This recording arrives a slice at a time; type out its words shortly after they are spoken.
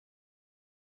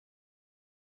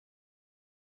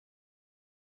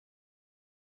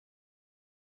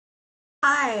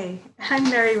Hi,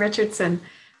 I'm Mary Richardson.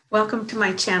 Welcome to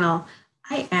my channel.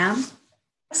 I am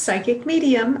a psychic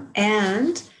medium,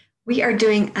 and we are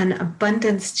doing an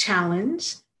abundance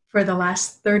challenge for the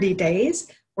last 30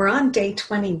 days. We're on day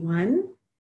 21,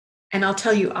 and I'll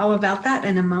tell you all about that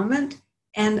in a moment.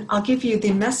 And I'll give you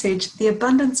the message, the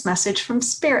abundance message from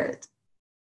Spirit.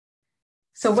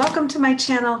 So welcome to my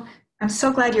channel. I'm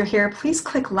so glad you're here. Please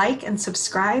click like and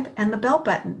subscribe and the bell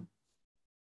button.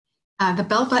 The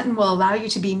bell button will allow you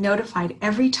to be notified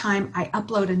every time I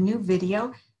upload a new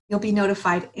video. You'll be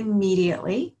notified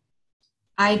immediately.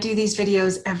 I do these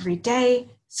videos every day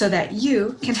so that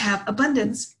you can have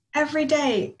abundance every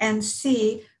day and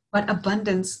see what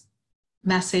abundance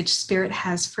message Spirit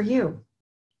has for you.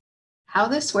 How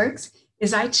this works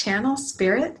is I channel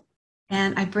Spirit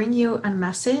and I bring you a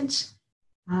message.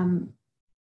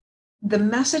 The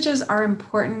messages are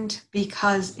important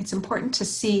because it's important to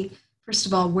see, first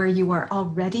of all, where you are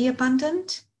already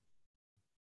abundant.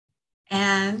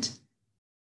 And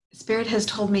Spirit has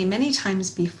told me many times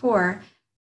before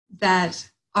that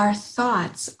our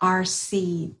thoughts are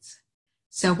seeds.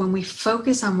 So when we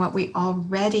focus on what we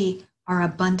already are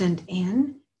abundant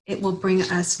in, it will bring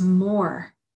us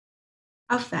more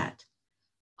of that.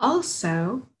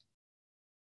 Also,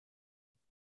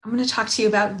 I'm going to talk to you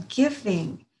about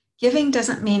giving. Giving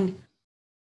doesn't mean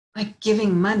like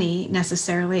giving money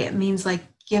necessarily. It means like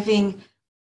giving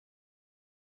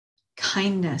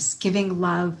kindness, giving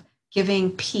love,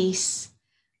 giving peace.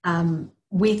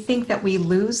 We think that we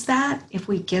lose that if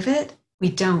we give it. We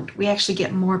don't. We actually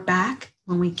get more back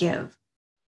when we give.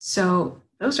 So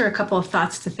those are a couple of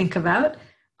thoughts to think about.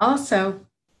 Also,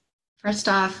 first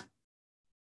off,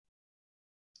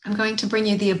 I'm going to bring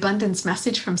you the abundance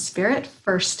message from Spirit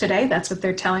first today. That's what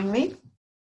they're telling me.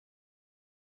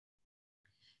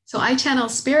 So I channel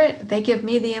Spirit, they give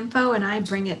me the info, and I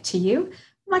bring it to you.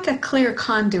 I'm like a clear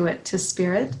conduit to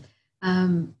Spirit.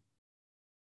 As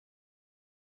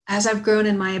I've grown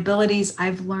in my abilities,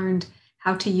 I've learned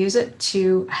how to use it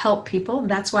to help people.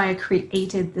 That's why I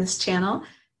created this channel.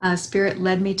 Spirit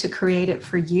led me to create it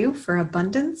for you, for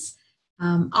abundance.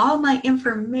 All my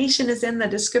information is in the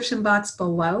description box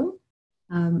below.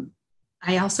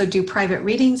 I also do private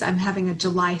readings. I'm having a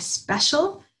July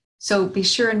special. So be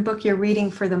sure and book your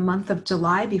reading for the month of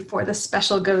July before the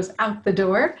special goes out the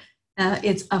door.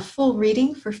 It's a full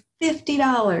reading for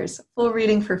 $50, full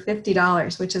reading for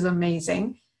 $50, which is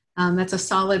amazing. That's a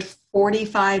solid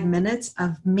 45 minutes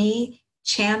of me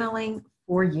channeling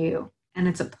for you. And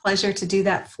it's a pleasure to do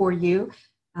that for you.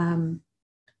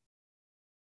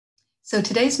 So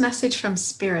today's message from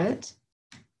Spirit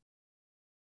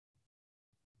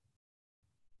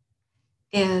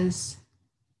is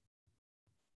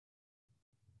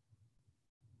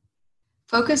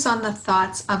focus on the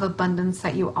thoughts of abundance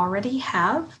that you already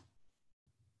have,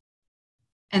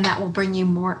 and that will bring you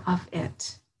more of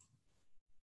it.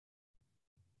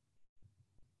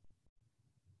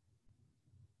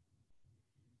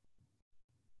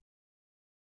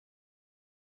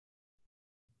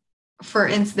 For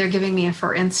instance, they're giving me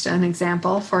an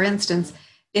example. For instance,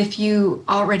 if you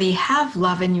already have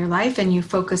love in your life and you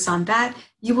focus on that,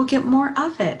 you will get more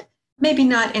of it. Maybe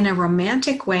not in a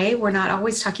romantic way. We're not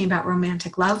always talking about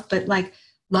romantic love, but like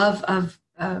love of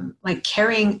like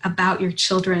caring about your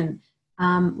children,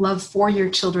 love for your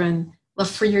children, love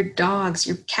for your dogs,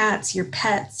 your cats, your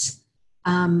pets,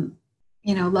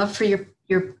 love for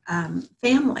your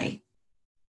family.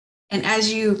 And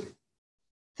as you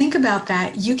think about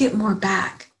that, you get more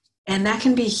back. And that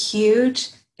can be huge.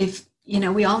 If,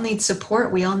 we all need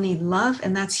support, we all need love,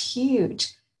 and that's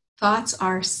huge. Thoughts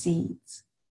are seeds.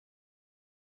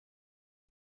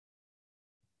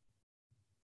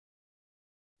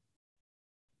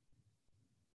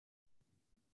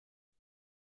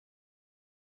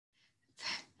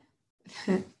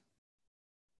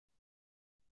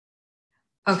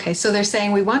 Okay, so they're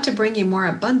saying, we want to bring you more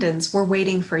abundance. We're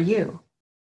waiting for you.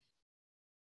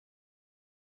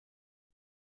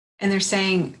 And they're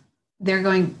saying they're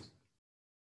going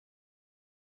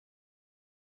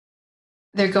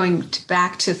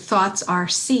back to thoughts are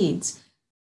seeds.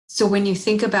 So when you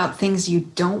think about things you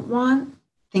don't want,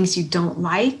 things you don't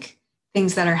like,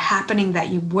 things that are happening that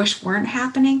you wish weren't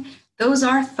happening, those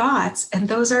are thoughts and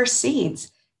those are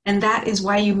seeds. And that is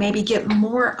why you maybe get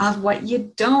more of what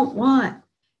you don't want.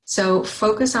 So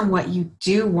focus on what you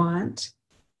do want,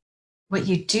 what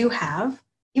you do have,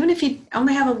 even if you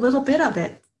only have a little bit of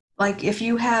it. Like if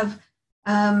you have,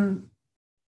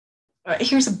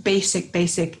 here's a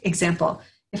basic example.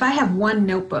 If I have one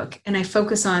notebook and I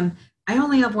focus on, I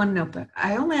only have one notebook.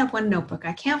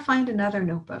 I can't find another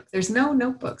notebook. There's no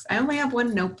notebooks. I only have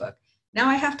one notebook. Now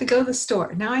I have to go to the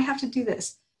store. Now I have to do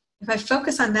this. If I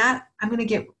focus on that, I'm going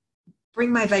to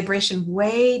bring my vibration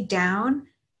way down,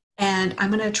 and I'm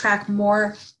going to attract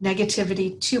more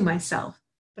negativity to myself.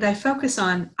 But I focus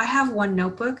on, I have one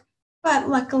notebook, but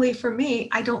luckily for me,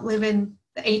 I don't live in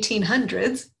the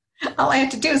 1800s. All I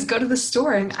have to do is go to the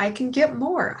store and I can get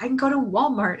more. I can go to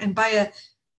Walmart and buy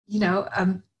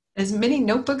as many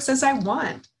notebooks as I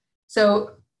want.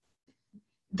 So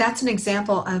that's an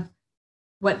example of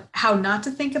how not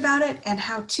to think about it and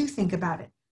how to think about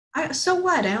it. So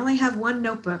what? I only have one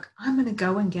notebook. I'm going to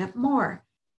go and get more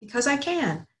because I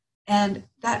can. And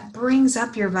that brings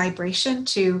up your vibration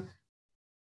to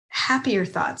happier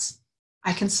thoughts.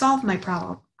 I can solve my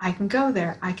problem. I can go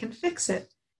there. I can fix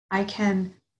it. I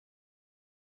can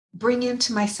bring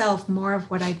into myself more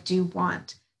of what I do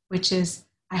want, which is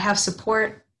I have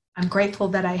support. I'm grateful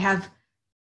that I have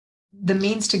the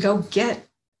means to go get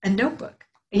a notebook,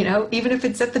 even if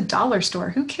it's at the dollar store,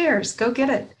 who cares? Go get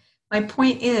it. My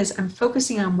point is I'm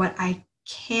focusing on what I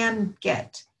can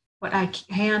get, what I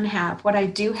can have, what I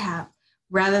do have,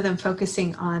 rather than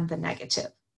focusing on the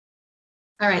negative.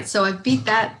 All right, so I beat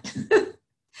that.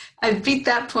 I beat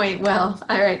that point well.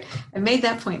 All right, I made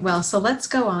that point well. So let's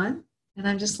go on. And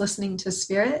I'm just listening to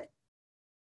Spirit.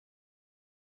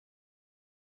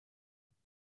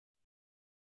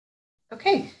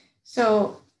 Okay,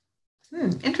 so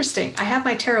interesting. I have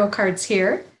my tarot cards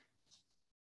here.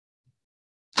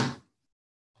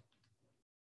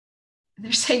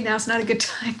 They're saying now's not a good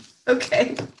time.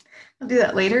 Okay, I'll do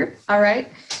that later. All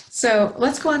right, so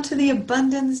let's go on to the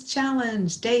Abundance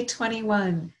Challenge, day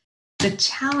 21. The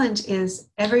challenge is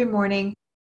every morning,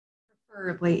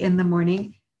 preferably in the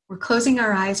morning, we're closing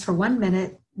our eyes for 1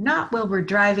 minute, not while we're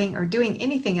driving or doing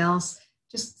anything else,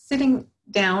 just sitting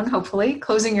down, hopefully,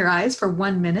 closing your eyes for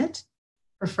 1 minute,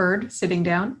 preferred sitting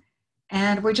down.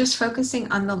 And we're just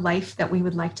focusing on the life that we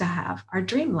would like to have, our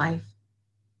dream life.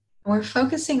 And we're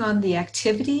focusing on the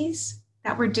activities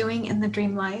that we're doing in the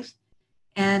dream life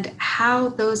and how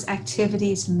those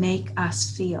activities make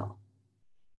us feel.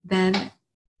 Then,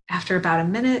 after about a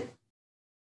minute,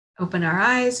 open our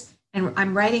eyes, and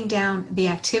I'm writing down the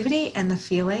activity and the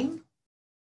feeling.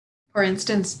 For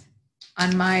instance,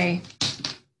 on my,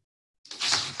 you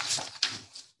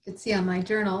can see on my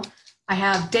journal, I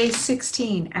have day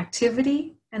 16,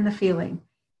 activity and the feeling.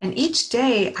 And each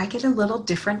day I get a little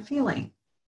different feeling.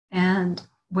 And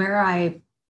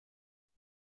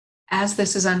as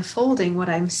this is unfolding, what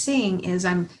I'm seeing is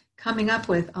I'm coming up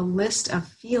with a list of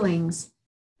feelings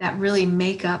that really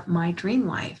make up my dream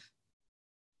life.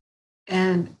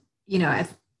 And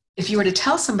if you were to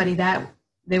tell somebody that,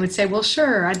 they would say, well,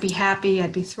 sure, I'd be happy,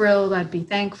 I'd be thrilled, I'd be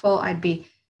thankful, but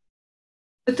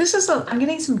I'm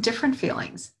getting some different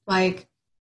feelings, like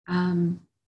I'm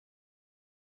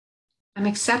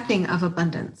accepting of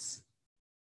abundance.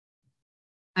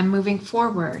 I'm moving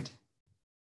forward.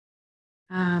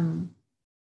 I'm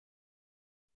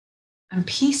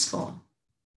peaceful.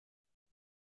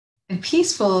 And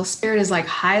peaceful, Spirit is like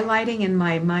highlighting in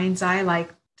my mind's eye,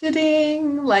 like,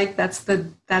 ding, like that's the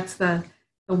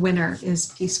winner is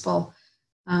peaceful.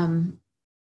 That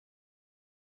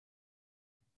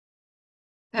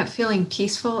feeling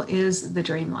peaceful is the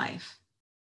dream life.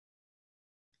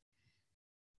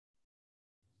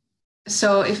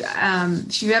 So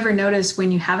if you ever notice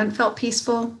when you haven't felt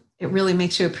peaceful, it really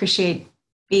makes you appreciate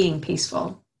being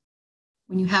peaceful.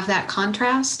 When you have that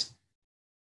contrast,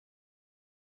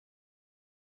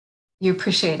 you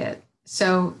appreciate it.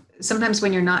 So sometimes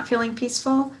when you're not feeling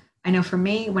peaceful, I know for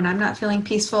me, when I'm not feeling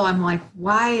peaceful, I'm like,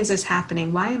 why is this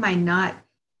happening? Why am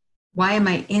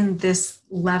I in this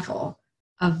lower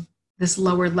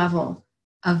level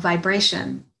of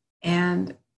vibration?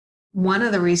 And one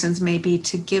of the reasons may be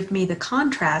to give me the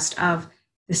contrast of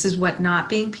this is what not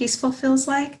being peaceful feels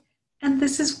like, and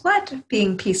this is what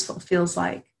being peaceful feels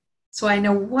like. So I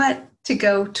know what to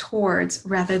go towards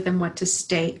rather than what to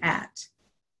stay at.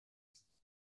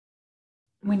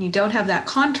 When you don't have that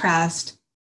contrast,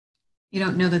 you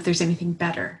don't know that there's anything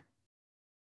better.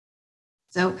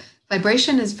 So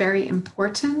vibration is very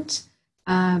important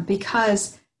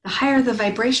because the higher the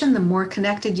vibration, the more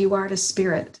connected you are to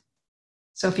spirit.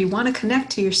 So if you want to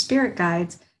connect to your spirit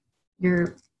guides,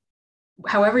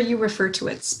 however you refer to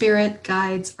it, spirit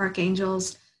guides,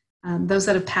 archangels, those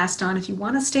that have passed on, if you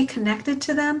want to stay connected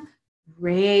to them,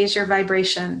 raise your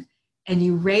vibration. And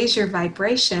you raise your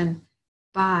vibration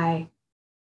by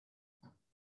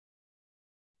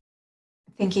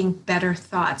thinking better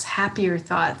thoughts, happier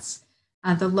thoughts,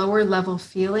 the lower level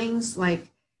feelings like,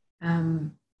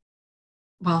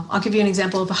 I'll give you an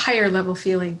example of a higher level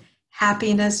feeling: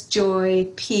 happiness, joy,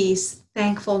 peace,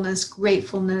 thankfulness,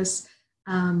 gratefulness,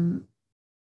 um,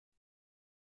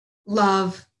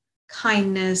 love,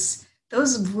 kindness,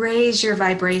 those raise your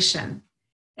vibration.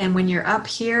 And when you're up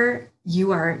here,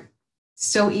 you are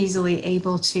so easily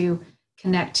able to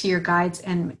connect to your guides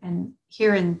and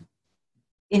hear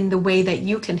in the way that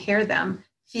you can hear them,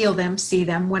 feel them, see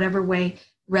them, whatever way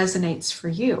resonates for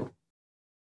you.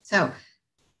 So,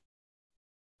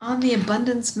 on the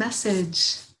abundance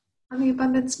message, the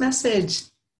abundance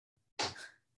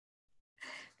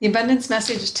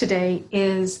message today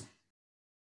is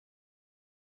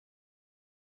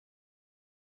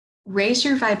raise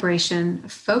your vibration,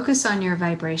 focus on your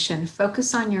vibration,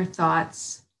 focus on your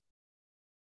thoughts.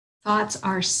 Thoughts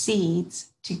are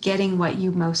seeds to getting what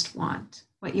you most want,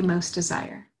 what you most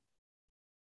desire.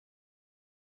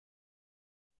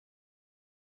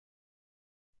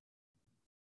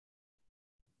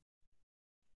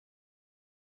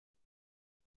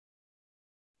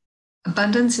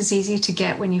 Abundance is easy to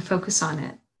get when you focus on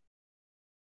it.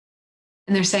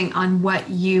 And they're saying on what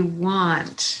you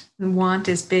want. And want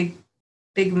is big,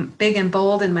 big, big and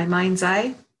bold in my mind's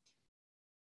eye.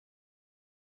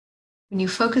 When you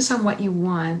focus on what you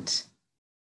want,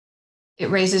 it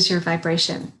raises your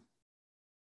vibration.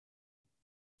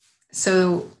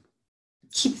 So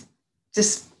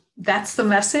that's the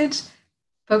message.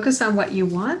 Focus on what you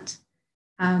want.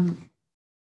 They're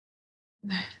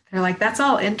like, that's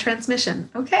all in transmission.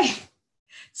 Okay.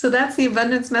 So that's the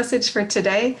abundance message for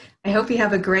today. I hope you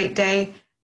have a great day.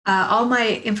 All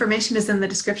my information is in the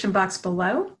description box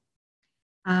below.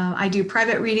 I do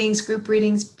private readings, group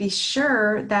readings. Be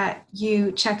sure that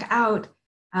you check out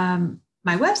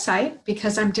my website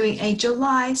because I'm doing a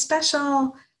July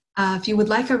special. If you would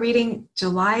like a reading,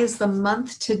 July is the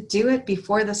month to do it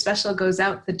before the special goes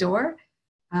out the door.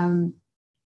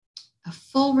 A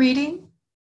full reading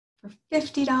for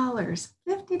 $50.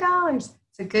 $50.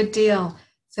 It's a good deal.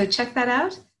 So check that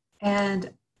out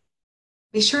and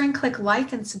be sure and click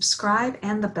like and subscribe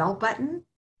and the bell button.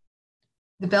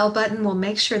 The bell button will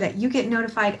make sure that you get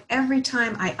notified every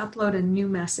time I upload a new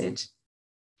message.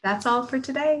 That's all for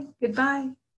today.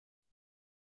 Goodbye.